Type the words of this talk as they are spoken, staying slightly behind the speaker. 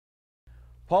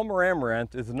Palmer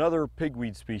amaranth is another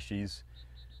pigweed species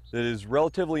that is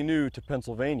relatively new to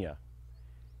Pennsylvania.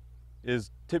 It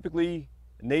is typically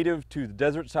native to the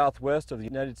desert southwest of the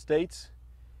United States.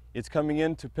 It's coming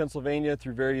into Pennsylvania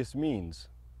through various means.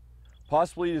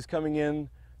 Possibly it is coming in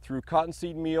through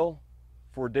cottonseed meal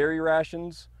for dairy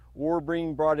rations or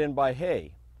being brought in by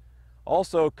hay.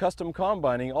 Also, custom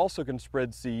combining also can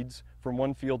spread seeds from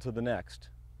one field to the next.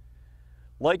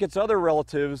 Like its other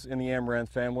relatives in the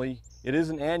amaranth family, it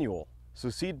isn't annual,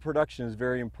 so seed production is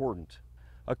very important.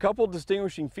 A couple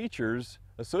distinguishing features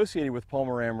associated with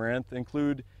Palmer amaranth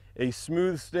include a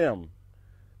smooth stem.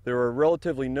 There are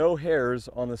relatively no hairs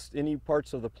on any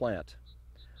parts of the plant.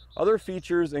 Other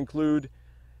features include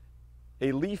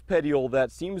a leaf petiole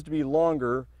that seems to be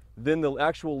longer than the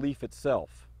actual leaf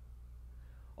itself.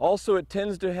 Also, it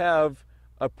tends to have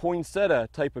a poinsettia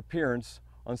type appearance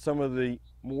on some of the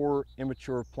more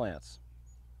immature plants.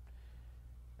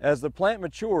 As the plant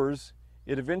matures,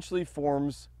 it eventually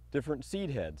forms different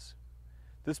seed heads.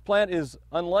 This plant is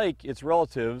unlike its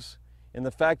relatives in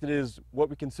the fact that it is what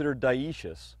we consider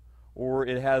dioecious, or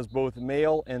it has both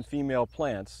male and female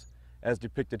plants, as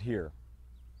depicted here.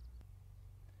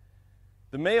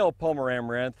 The male Palmer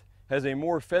amaranth has a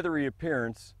more feathery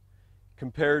appearance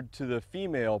compared to the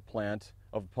female plant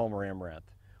of Palmer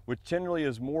amaranth, which generally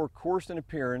is more coarse in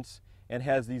appearance and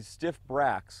has these stiff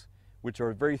bracts, which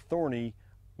are very thorny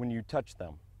when you touch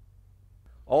them.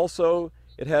 Also,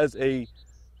 it has a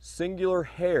singular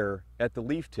hair at the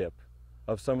leaf tip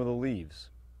of some of the leaves.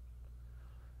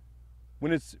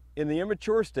 When it's in the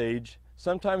immature stage,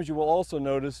 sometimes you will also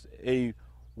notice a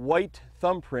white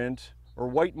thumbprint or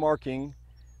white marking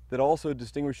that also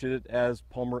distinguishes it as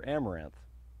Palmer amaranth.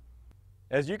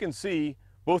 As you can see,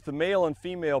 both the male and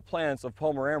female plants of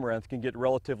Palmer amaranth can get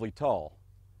relatively tall.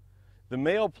 The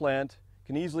male plant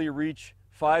can easily reach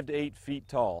 5 to 8 feet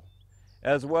tall,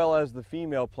 as well as the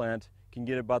female plant can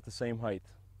get about the same height.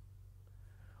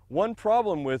 One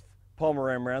problem with Palmer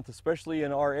amaranth, especially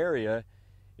in our area,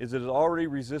 is it is already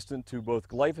resistant to both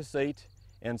glyphosate,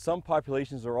 and some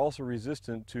populations are also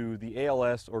resistant to the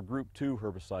ALS or Group 2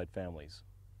 herbicide families.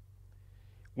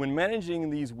 When managing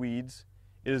these weeds,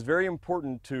 it is very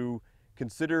important to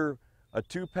consider a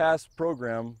 2-pass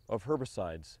program of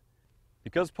herbicides.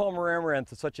 Because Palmer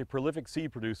amaranth is such a prolific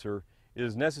seed producer, it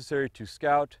is necessary to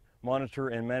scout, monitor,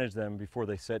 and manage them before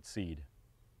they set seed.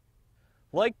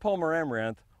 Like Palmer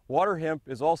amaranth, Waterhemp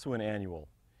is also an annual.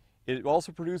 It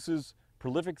also produces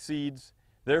prolific seeds,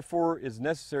 therefore it is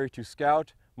necessary to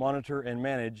scout, monitor, and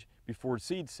manage before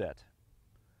seed set.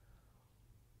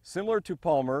 Similar to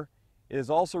Palmer, it is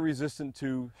also resistant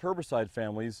to herbicide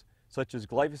families such as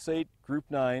glyphosate, Group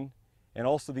 9, and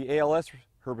also the ALS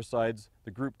herbicides,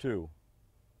 the Group 2.